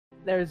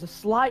there is a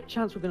slight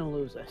chance we're gonna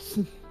lose this.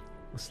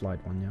 A slight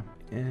one,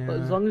 yeah. But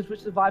as long as we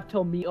survive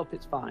till meet up,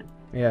 it's fine.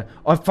 Yeah,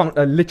 I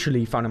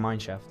literally found a mine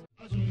shaft.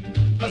 We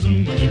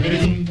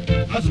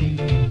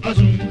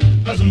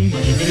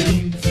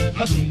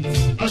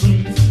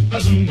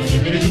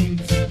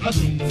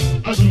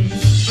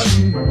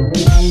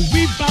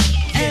bop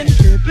and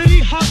hippity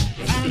hop.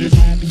 I'm as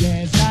happy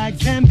as I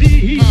can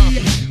be.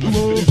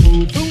 Whoa,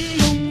 boom,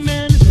 boom,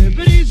 and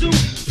hippity zoom.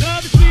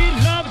 Love is sweet,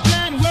 love is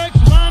grand, works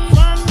one.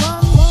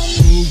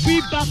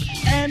 We bop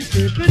and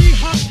hippity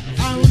hop.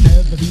 I'll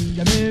never be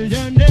a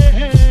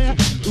millionaire.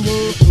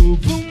 Whoa,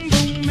 boom,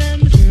 boom,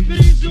 and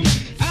hippity zoom.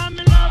 I'm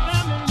in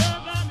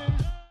love.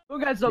 Well,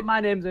 guys, my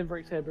name's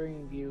Invrix here,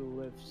 bringing you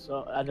with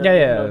some. I don't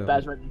Yeah, know if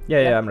Bear's ready.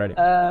 Yeah, I'm ready.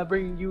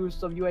 Bringing you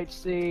some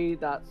UHC.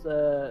 That's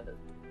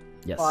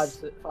Yes.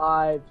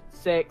 5,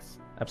 6,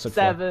 Episode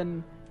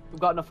 7.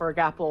 We've got enough for a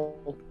gapple.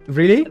 4.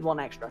 Really? And 1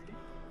 extra.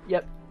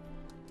 Yep.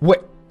 Wait.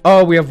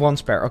 Oh, we have 1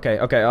 spare. Okay.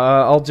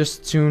 I'll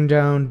just tune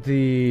down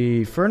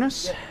the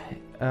furnace.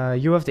 Yep.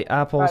 You have the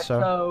apple, Right,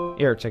 so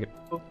here, take it.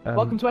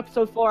 Welcome to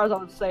episode 4, as I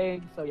was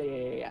saying. So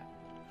yeah.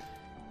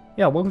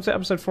 Yeah, welcome to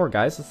episode 4,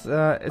 guys.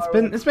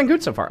 It's been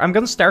good so far. I'm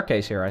gonna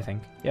staircase here, I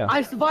think. Yeah.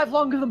 I survived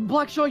longer than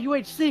Blackshore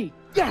UHC.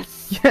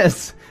 Yes.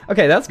 Yes.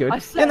 Okay, that's good. I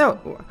set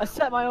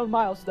my own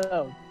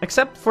milestone.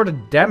 Except for the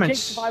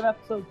damage. 5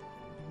 episodes.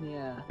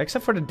 Yeah.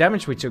 Except for the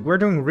damage we took, we're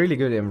doing really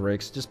good in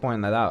rigs. Just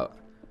pointing that out.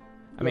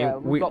 I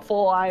mean, we've got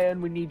full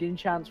iron. We need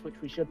enchants, which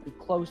we should be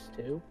close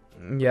to.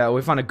 Yeah,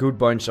 we found a good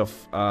bunch of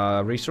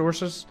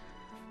resources.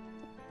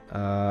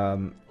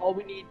 All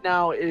we need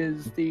now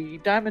is the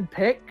diamond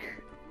pick.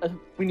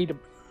 We need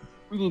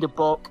a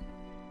book.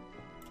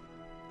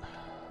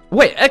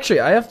 Wait,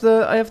 actually, I have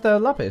the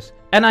lapis,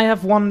 and I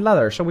have 1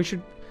 leather, so we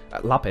should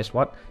lapis.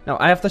 What? No,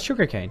 I have the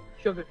sugarcane.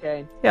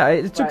 Sugarcane. Yeah,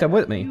 I took that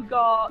with me.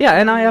 Yeah,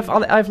 and I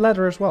have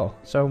leather as well,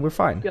 so we're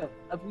fine. Good.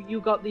 Have you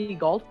got the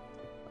gold?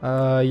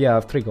 Yeah, I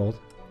have 3 gold.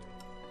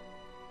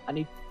 I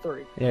need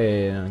 3.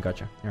 Yeah,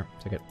 gotcha. Here,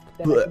 take it.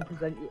 Then I can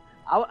present you.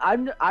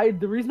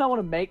 The reason I want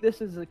to make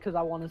this is because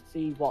I want to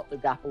see what the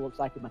gapple looks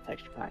like in my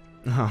texture pack.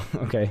 Oh,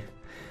 okay.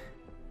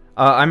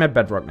 I'm at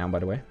bedrock now, by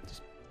the way.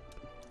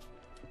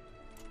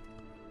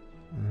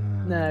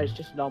 No, it's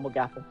just a normal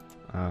gapple.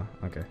 Oh,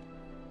 okay.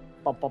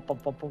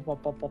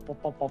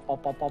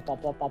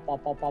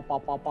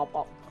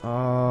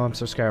 Oh, I'm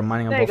so scared. I'm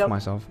mining above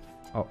myself.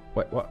 Oh,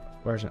 wait, what?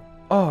 Where is it?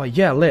 Oh,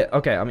 yeah, lit.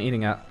 Okay, I'm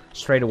eating it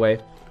straight away.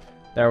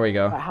 There we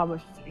go. Right, how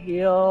much does it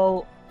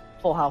heal?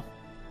 Full health.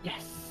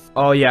 Yes.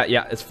 Oh,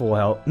 yeah, it's full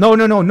health.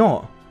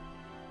 No.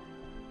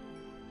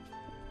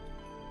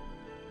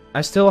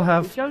 I still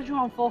have... It shows you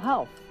on full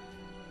health.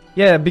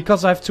 Yeah,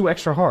 because I have 2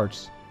 extra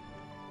hearts.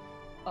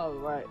 Oh,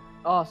 right.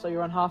 Oh, so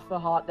you're on half a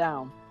heart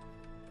down.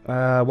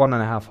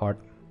 1.5 heart.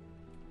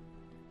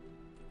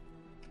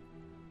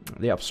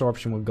 The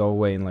absorption will go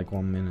away in like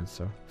 1 minute,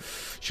 so...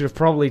 Should have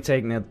probably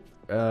taken it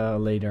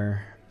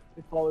later.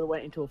 Before we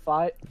went into a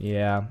fight?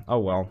 Yeah. Oh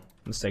well.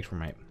 Mistakes were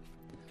made.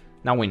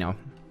 Now we know.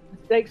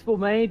 Mistakes were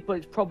made, but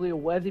it's probably a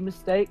worthy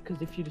mistake,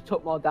 because if you'd have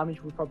took more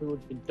damage, we probably would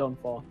have been done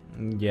for.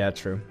 Yeah,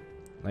 true.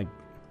 Like,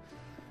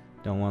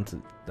 don't want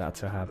that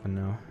to happen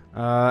now.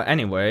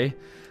 Anyway,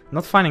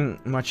 not finding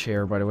much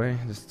here, by the way.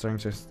 Just trying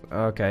to...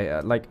 Okay,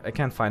 like, I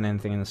can't find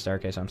anything in the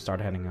staircase. I'm start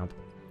heading up.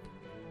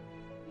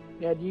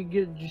 Yeah, do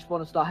you just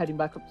want to start heading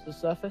back up to the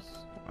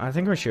surface? I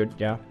think we should,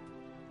 yeah.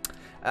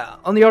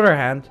 On the other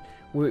hand,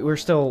 we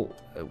still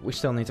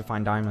need to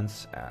find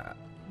diamonds.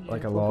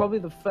 Like a lot.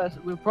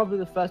 We're probably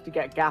the first to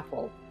get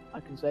gapple. I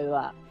can say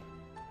that.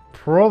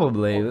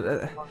 Probably.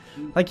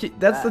 Like,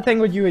 that's the thing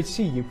with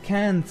UHC. You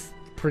can't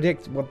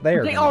predict what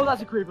they're doing. Oh,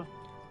 that's a creeper.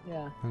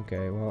 Yeah.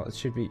 Okay, well, it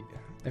should be...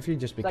 If you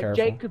just be careful.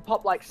 Jake could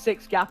pop like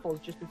 6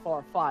 gapples just before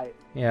a fight.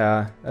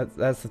 Yeah,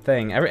 that's the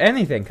thing.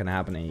 Anything can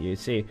happen in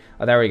UHC.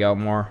 Oh, there we go.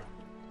 More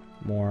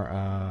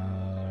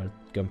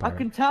gunpowder. I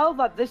can tell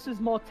that this is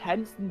more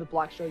tense than the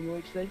Blackshore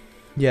UHC.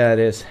 Yeah, it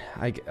is.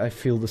 I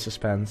feel the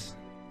suspense.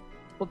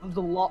 But there's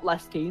a lot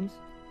less teams.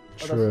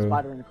 True. Oh, there's a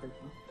spider and a creeper.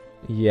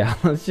 Yeah,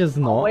 let's just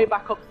not. Way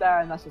back up there,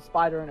 and that's a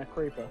spider and a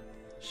creeper.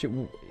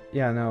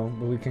 Yeah, no,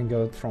 but we can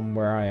go from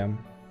where I am.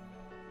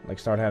 Like,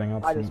 start heading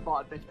up. Spider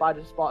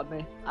spotted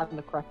me, and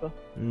the creeper.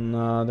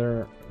 No,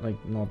 they're, like,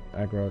 not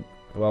aggro.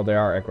 Well, they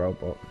are aggro,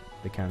 but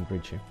they can't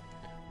reach you.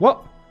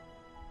 What?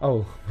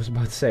 Oh, I was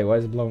about to say, why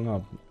is it blowing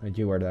up?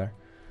 You were there.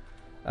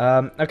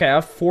 Okay, I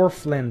have 4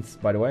 flints,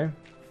 by the way.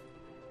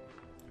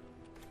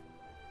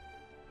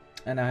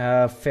 And I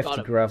have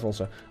 50 gravel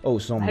also. Oh,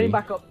 zombie. Heading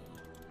back up.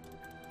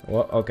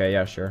 What? Okay,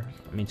 yeah, sure.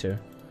 Me too.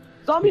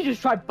 Zombie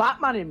just tried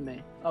Batmaning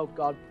me. Oh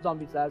god,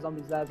 zombies there.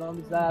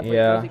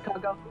 Yeah. He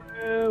can't go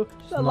through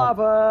the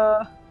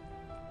lava.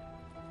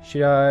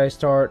 Should I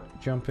start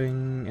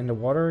jumping in the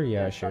water?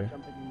 Yeah, sure.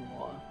 Jumping in the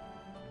water.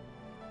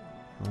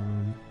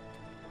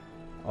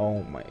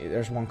 Oh my,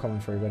 there's one coming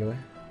for you, by the way.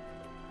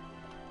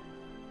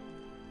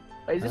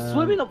 Wait, is it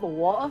swimming up the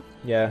water?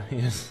 Yeah,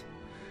 yes.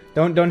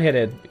 Don't hit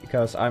it,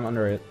 because I'm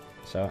under it.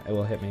 So it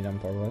will hit me then,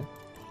 probably.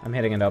 I'm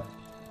hitting it up.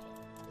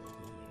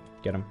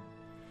 Get him.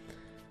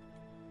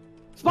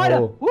 Spider!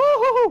 Oh.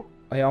 Woohoo!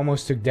 I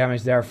almost took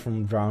damage there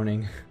from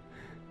drowning.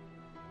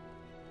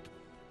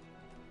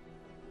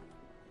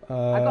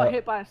 I got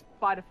hit by a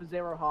spider for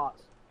 0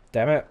 hearts.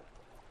 Damn it.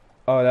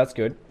 Oh, that's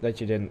good that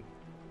you didn't.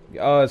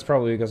 Oh, it's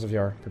probably because of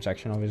your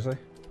protection, obviously.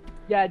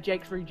 Yeah,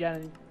 Jake's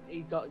regenning. He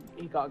got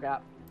a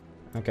gap.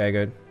 Okay,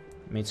 good.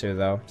 Me too,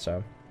 though.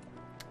 So,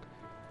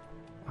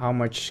 how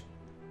much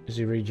is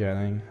he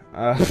regenning?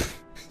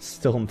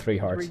 Still on 3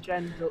 hearts.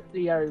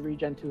 He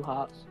regen 2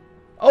 hearts.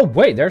 Oh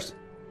wait, there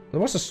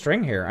was a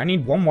string here. I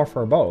need 1 more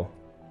for a bow.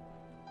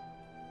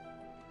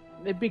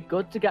 It'd be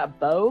good to get a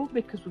bow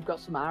because we've got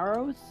some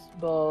arrows,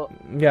 but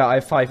Yeah, I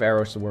have 5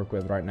 arrows to work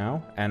with right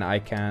now, and I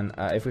can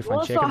if we you find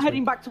want to chickens. start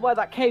heading back to where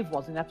that cave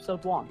was in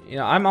episode 1. You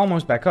know, I'm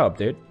almost back up,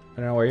 dude. I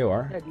don't know where you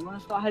are. Yeah, do you want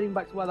to start heading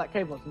back to where that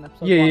cave was in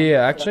episode 1?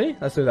 Yeah. Actually,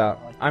 let's do that.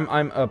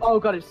 I'm up. Oh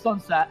god, it's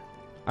sunset.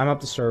 I'm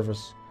up the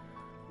surface.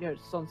 Yeah,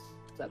 it's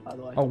sunset by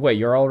the way. Oh wait,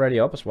 you're already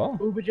up as well.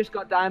 Uber just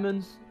got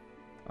diamonds.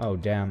 Oh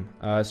damn.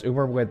 Is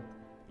Uber with?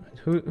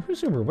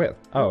 Who's Uber with?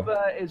 Oh,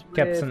 Uber is with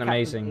Captain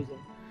Amazing.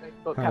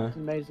 But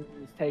Captain Amazing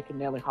has taken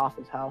nearly half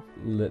his health.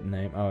 lit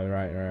name. Oh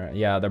right.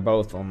 Yeah, they're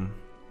both on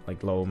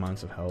like low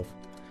amounts of health.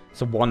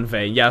 So 1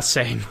 vein. Yeah,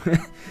 same.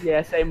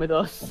 Yeah, same with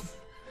us.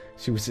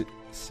 She was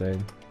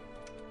insane.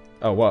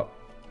 Oh what?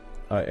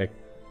 I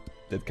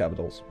did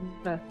capitals.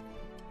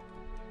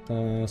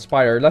 Nah.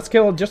 Spider. Let's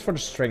kill it just for the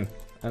string.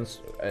 And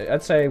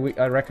I'd say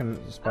I reckon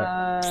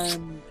spider.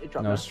 It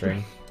dropped No down.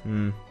 string.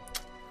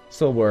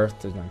 Still worth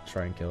to like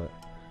try and kill it.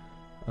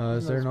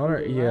 Is there No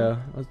another? string, Yeah, right?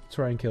 let's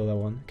try and kill that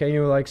one. Can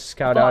you like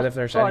scout out if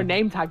there's a any?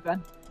 name tag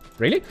then.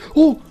 Really?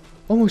 Oh,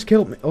 almost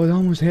killed me. Oh, it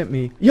almost hit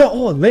me. Yeah.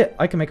 Oh, lit.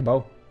 I can make a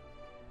bow.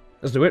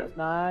 Let's do it. That's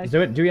nice. Let's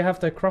do it. Do you have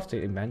the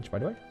crafting bench, by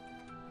the way?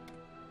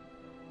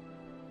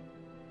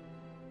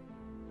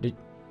 In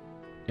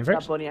That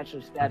frames? bunny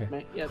actually stabbed Okay.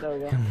 me. Yeah, there we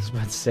go. I was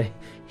about to say,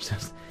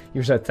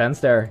 you're so tense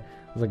there.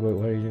 I was like,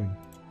 what are you doing?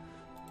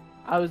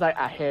 I was like,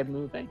 I hear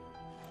moving.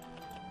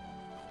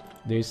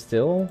 Do you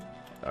still?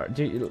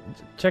 Do you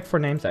check for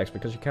name tags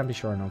because you can't be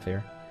sure enough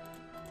here.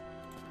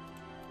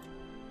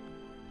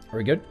 Are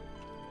we good?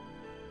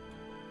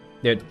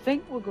 Dude, I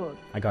think we're good.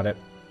 I got it.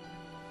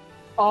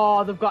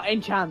 Oh, they've got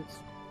enchants.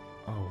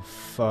 Oh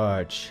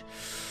fudge!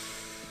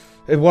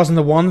 It wasn't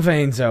the 1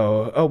 vein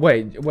though. Oh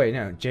wait,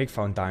 no. Jake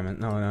found diamond.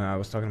 No, I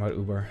was talking about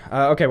Uber.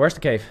 Okay, where's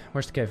the cave?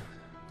 Where's the cave?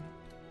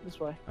 This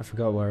way. I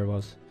forgot where it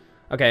was.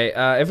 Okay,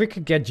 if we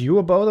could get you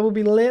a bow, that would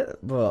be lit.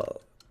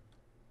 But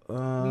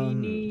We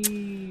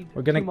need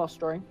we're gonna- 2 more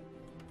string.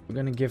 we're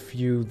gonna give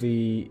you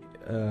the.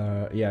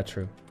 Yeah,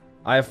 true.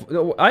 I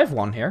have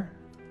 1 here.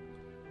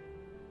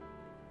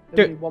 We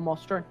Dude. need 1 more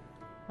string.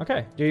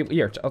 Okay,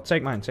 here. I'll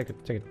take mine. Take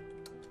it.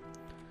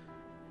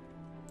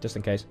 Just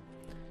in case.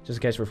 Just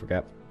in case we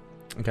forget.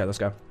 Okay, let's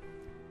go.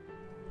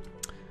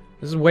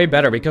 This is way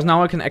better because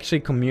now I can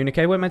actually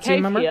communicate with my team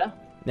Cave member. here.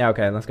 Yeah,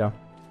 okay, let's go.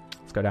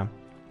 Let's go down.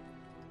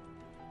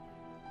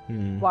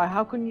 Why?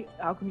 How come you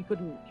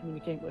couldn't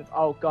communicate with?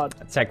 Oh god.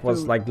 Tech was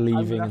Dude, like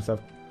leaving gonna- and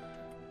stuff.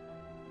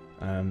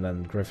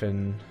 Then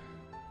Griffin.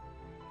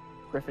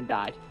 Griffin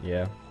died.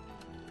 Yeah.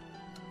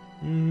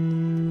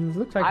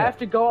 Looks like I have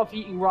to go off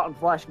eating rotten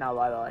flesh now,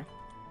 by the way.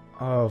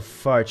 Oh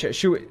fudge!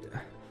 Should we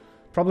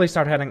probably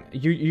start heading?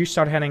 You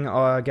start heading,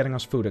 getting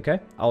us food, okay?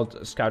 I'll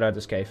scout out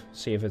this cave,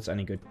 see if it's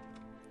any good.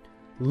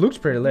 Looks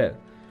pretty lit.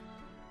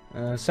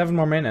 7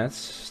 more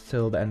minutes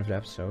till the end of the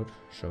episode,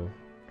 so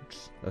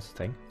that's the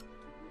thing.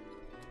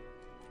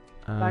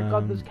 Thank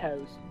god there's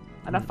cows.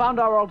 And I found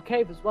our old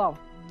cave as well.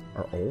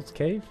 Our old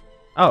cave?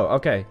 Oh,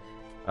 okay.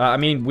 I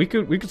mean, we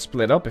could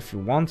split up if you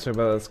want to,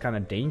 but it's kind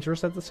of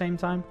dangerous at the same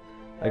time.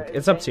 Like,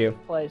 it's up to you.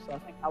 Place. I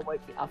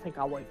think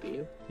I'll wait for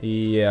you.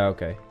 Yeah,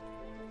 okay.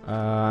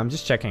 I'm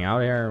just checking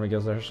out here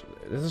because this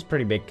is a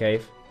pretty big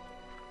cave.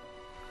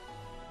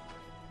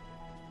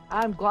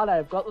 I'm glad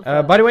I've got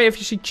the. By the way, if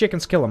you see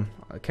chickens, kill them.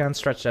 I can't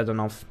stretch that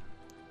enough.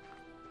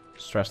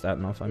 Stress that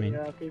enough, I mean.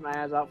 Yeah, keep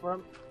my eyes out for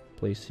him.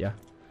 Please, yeah.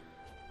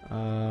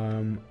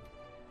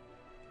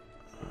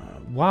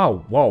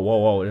 Wow,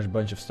 whoa, there's a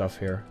bunch of stuff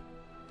here.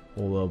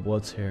 Hold up,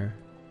 what's here?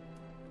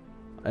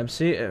 I'm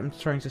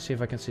trying to see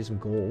if I can see some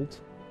gold.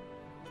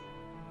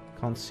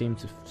 Can't seem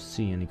to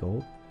see any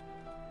gold.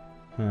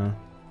 Huh.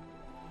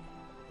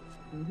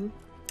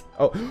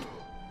 Oh,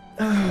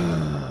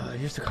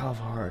 here's the half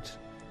heart.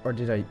 Or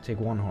did I take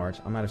 1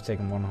 heart? I might have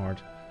taken 1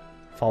 heart.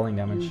 Falling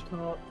damage. You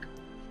took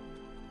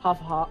half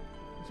a heart.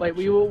 Wait,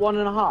 were you at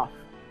 1.5?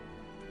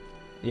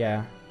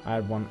 Yeah, I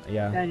had 1.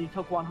 Yeah. Then you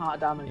took 1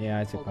 heart damage. Yeah,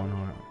 I took 1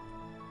 heart.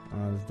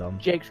 Oh, that's dumb.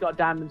 Jake's got a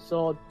diamond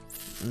sword.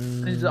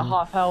 He's at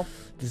half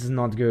health. This is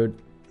not good.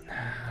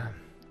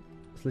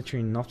 There's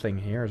literally nothing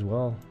here as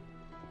well.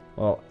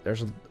 Well,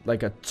 there's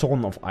like a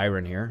ton of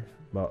iron here,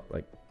 but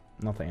like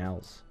nothing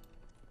else.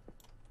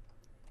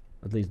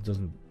 At least it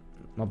doesn't,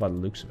 not by the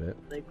looks of it.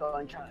 They've got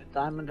enchanted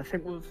diamond. I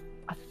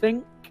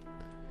think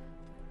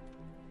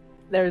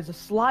there is a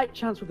slight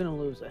chance we're gonna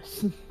lose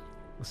this.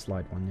 A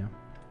slight one,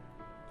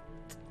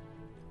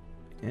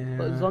 yeah.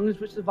 But as long as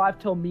we survive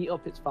till meet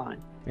up, it's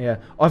fine. Yeah,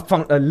 I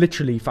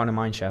literally found a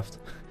mine shaft.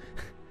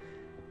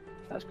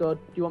 That's good.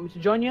 Do you want me to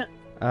join you?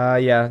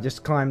 Yeah,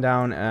 just climb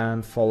down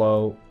and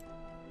follow.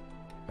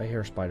 I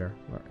hear a spider.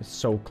 It's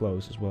so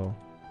close as well.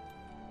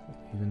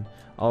 Even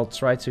I'll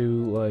try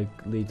to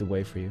like lead the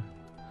way for you.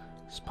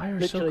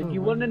 Spider's so Literally, cool.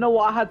 you want to know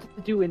what I had to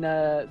do in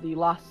the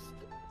last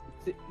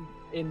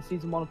in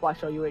season 1 of Black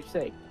Shell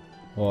UHC?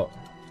 What?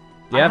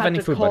 Do you have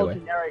any food, by the way?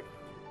 Generic,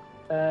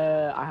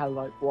 I had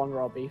like 1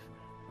 raw beef.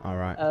 All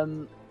right.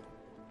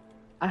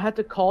 I had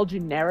to call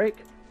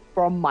generic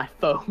from my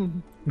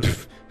phone.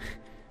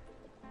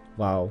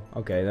 Wow.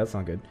 Okay, that's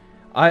not good.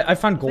 I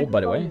found gold, by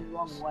the way.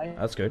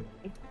 That's good.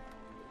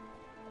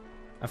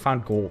 I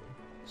found gold,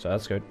 so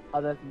that's good.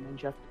 Oh, there's the mine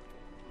shaft.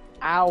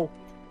 Ow.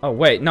 Oh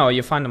wait, no,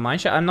 you find the mine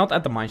shaft. I'm not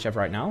at the mine shaft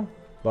right now,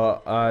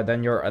 but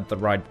then you're at the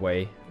right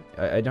way.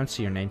 I don't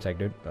see your name tag,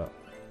 dude. But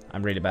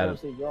I'm really I bad don't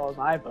at. see yours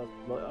either,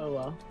 but oh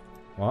well.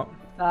 What?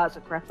 That's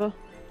a crapper.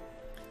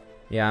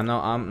 Yeah,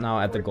 I'm now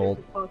at the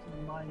gold.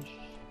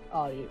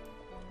 Oh, you.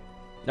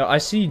 No, I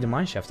see the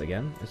mine shaft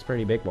again. It's a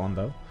pretty big one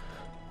though.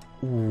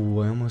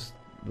 Ooh, I almost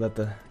let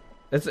the.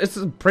 It's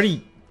a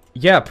pretty,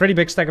 yeah, pretty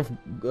big stack of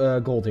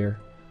gold here.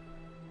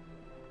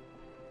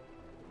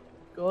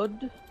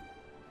 Good.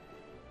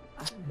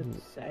 I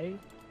could say.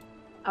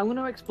 I'm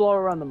gonna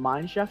explore around the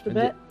mine shaft a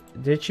bit.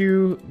 Did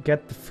you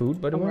get the food,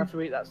 by the I'm way? gonna have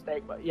to eat that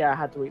steak, but yeah, I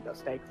had to eat that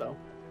steak though.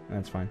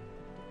 That's fine.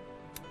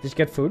 Did you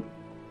get food?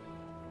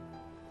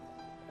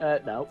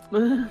 No.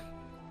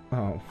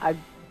 Oh.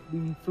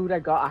 The food I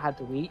got, I had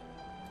to eat.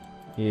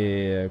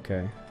 Yeah,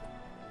 okay.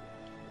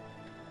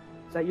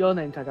 Is that your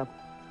name tag?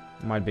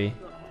 Might be.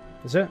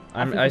 Is it?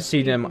 think I it's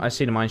see them. eating. I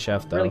see the mine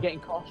shaft though. Really getting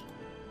cautious.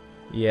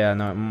 Yeah,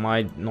 no, it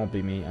might not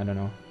be me. I don't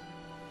know.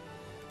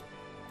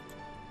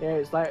 Yeah,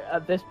 it's like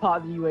at this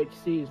part of the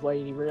UHC is where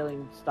you really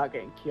start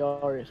getting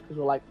curious because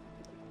we're like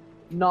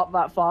not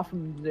that far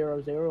from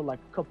 0-0, like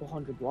a couple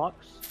 100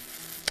 blocks.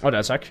 Oh,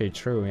 that's actually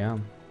true. Yeah.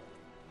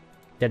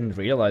 Didn't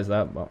realize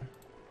that, but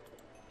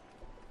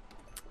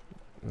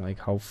like,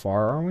 how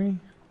far are we?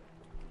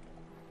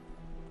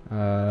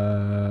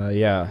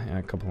 Yeah,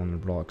 a couple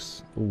 100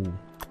 blocks. Ooh.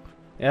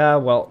 Yeah,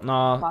 well,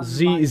 nah.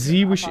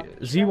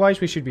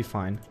 Z-wise, we should be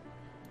fine.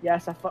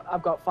 Yes,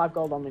 I've got 5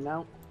 gold on me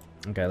now.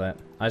 Okay,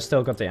 I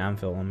still got the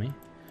anvil on me.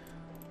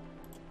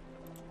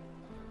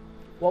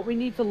 What we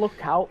need to look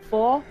out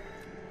for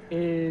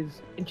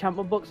is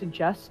enchantment books in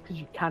chests because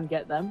you can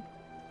get them,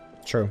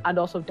 True. and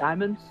also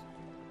diamonds.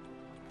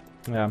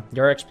 Yeah,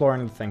 you're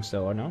exploring the thing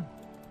still, or no?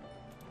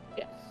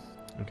 Yes.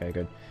 Okay,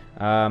 good.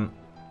 Oh,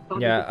 I've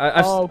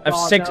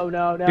God, 6.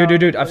 No,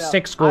 Dude, I've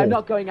 6 gold. I'm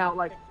not going out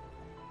like.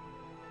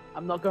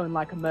 I'm not going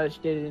like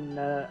Emerged did in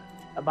a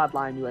bad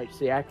line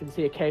UHC. I can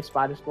see a cave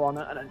spider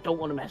spawner, and I don't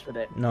want to mess with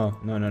it. No,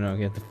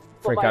 get the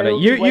But frick my out of it.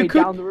 only way You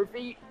could down the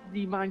ravine,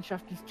 the mine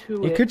shaft is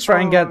too. you could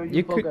try and get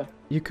bugger.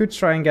 you could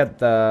try and get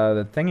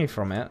the thingy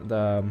from it,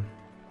 the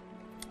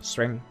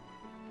string,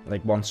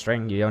 like 1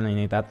 string. You only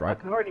need that, I right?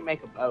 can already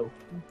make a bow.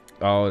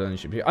 Oh, then it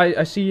should be.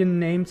 I see your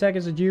name tag.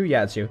 Is it you?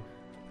 Yeah, it's you.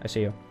 I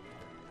see you.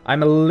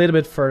 I'm a little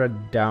bit further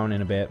down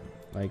in a bit.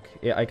 Like,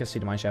 yeah, I can see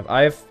the mine shaft.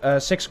 I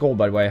have 6 gold,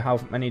 by the way. How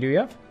many do you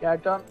have? Yeah,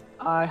 done.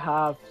 I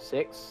have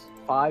 6,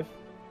 5.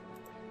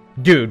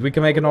 Dude, we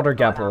can make another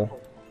Got an gapple. apple.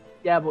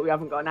 Yeah, but we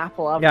haven't got an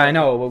apple, have Yeah, we? I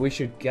know, but we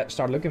should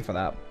start looking for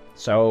that.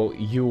 So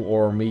you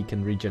or me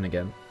can regen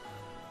again.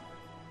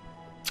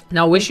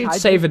 Now we should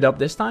save it up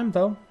this time,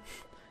 though.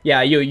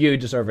 Yeah, you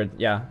deserve it.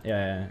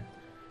 Yeah.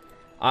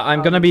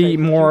 I'm gonna be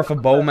more of a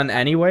bowman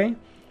anyway.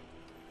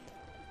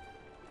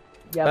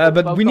 Yeah,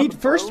 But we both need got the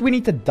first bow. we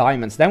need the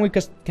diamonds. Then we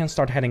can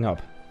start heading up.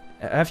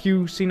 Have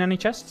you seen any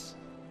chests?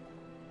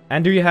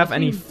 And do you have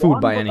any Seen food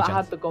one, by but any that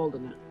chance? had the gold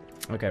in it.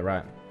 Okay,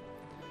 right.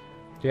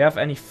 Do you have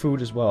any food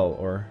as well,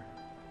 or?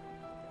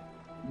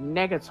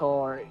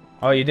 Negatory.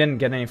 Oh, you didn't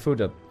get any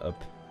food up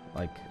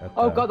like. At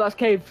Oh the god, that's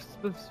cave.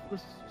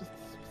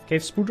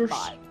 Cave spooters.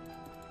 5.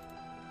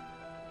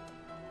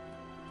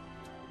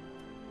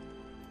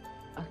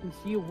 I can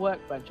see a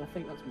workbench. I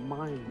think that's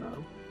mine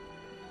though.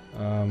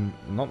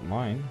 Not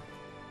mine.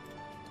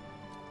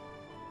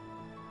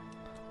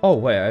 Oh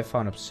wait, I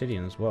found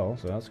obsidian as well,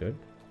 so that's good.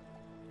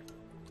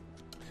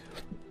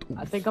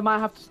 I think I might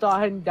have to start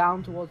heading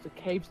down towards the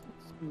cave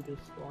scooter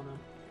spawner.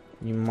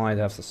 You might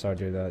have to start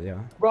doing that, yeah.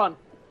 Run.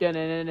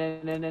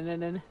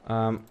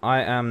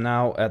 I am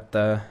now at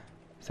the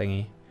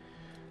thingy.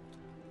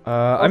 Oh,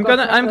 I'm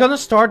gonna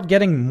start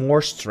getting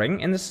more string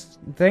in this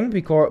thing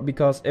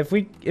because if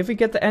we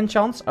get the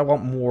enchants, I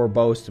want more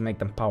bows to make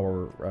them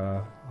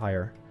power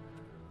higher.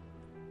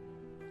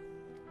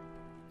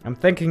 I'm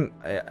thinking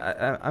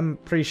I'm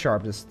pretty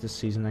sharp this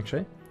season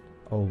actually.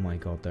 Oh my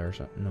god, there's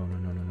a no,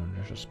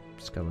 there's a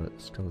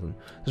skeleton.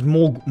 There's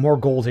more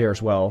gold here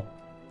as well.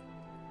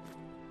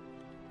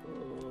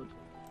 Good.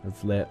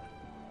 That's lit.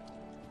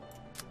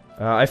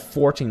 I have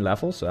 14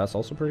 levels, so that's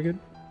also pretty good.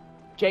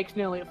 Jake's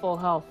nearly at full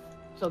health,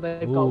 so they've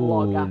got a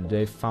lot of Ooh, gapples.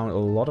 they found a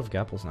lot of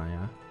gapples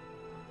now,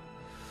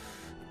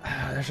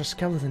 yeah. There's a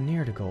skeleton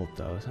near the gold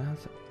though. So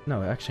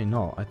no, actually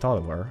not. I thought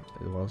it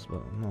was,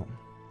 but no.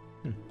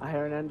 I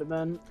hear an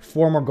enderman.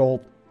 4 more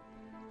gold.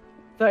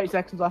 30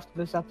 seconds after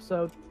this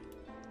episode.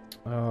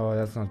 Oh,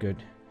 that's not good.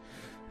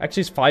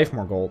 Actually, it's 5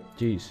 more gold.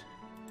 Jeez.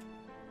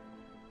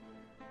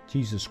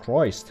 Jesus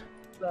Christ.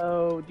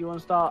 So, do you want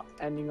to start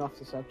ending off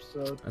this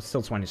episode? It's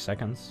still 20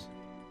 seconds.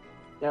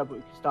 Yeah, but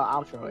we can start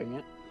outroing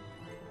it.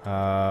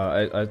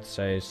 I'd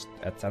say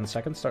at 10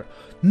 seconds start.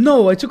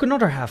 No, I took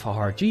another half a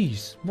heart.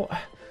 Jeez. What?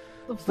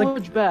 The It's like-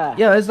 fudge bear.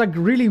 Yeah, it's like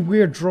really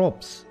weird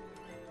drops.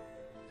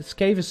 This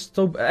cave is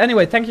so...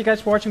 Anyway, thank you guys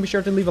for watching. Be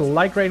sure to leave a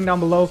like rating down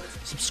below.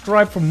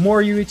 Subscribe for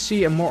more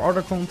UHC and more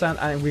other content.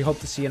 And we hope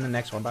to see you in the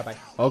next one. Bye-bye.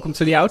 Welcome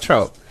to the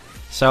outro.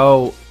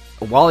 So,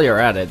 while you're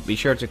at it, be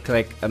sure to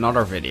click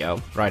another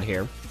video right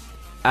here.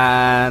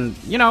 And,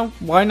 you know,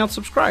 why not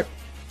subscribe?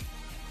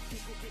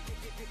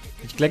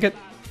 Did you click it?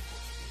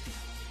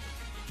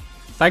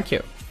 Thank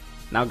you.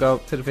 Now go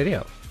to the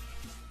video.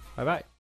 Bye-bye.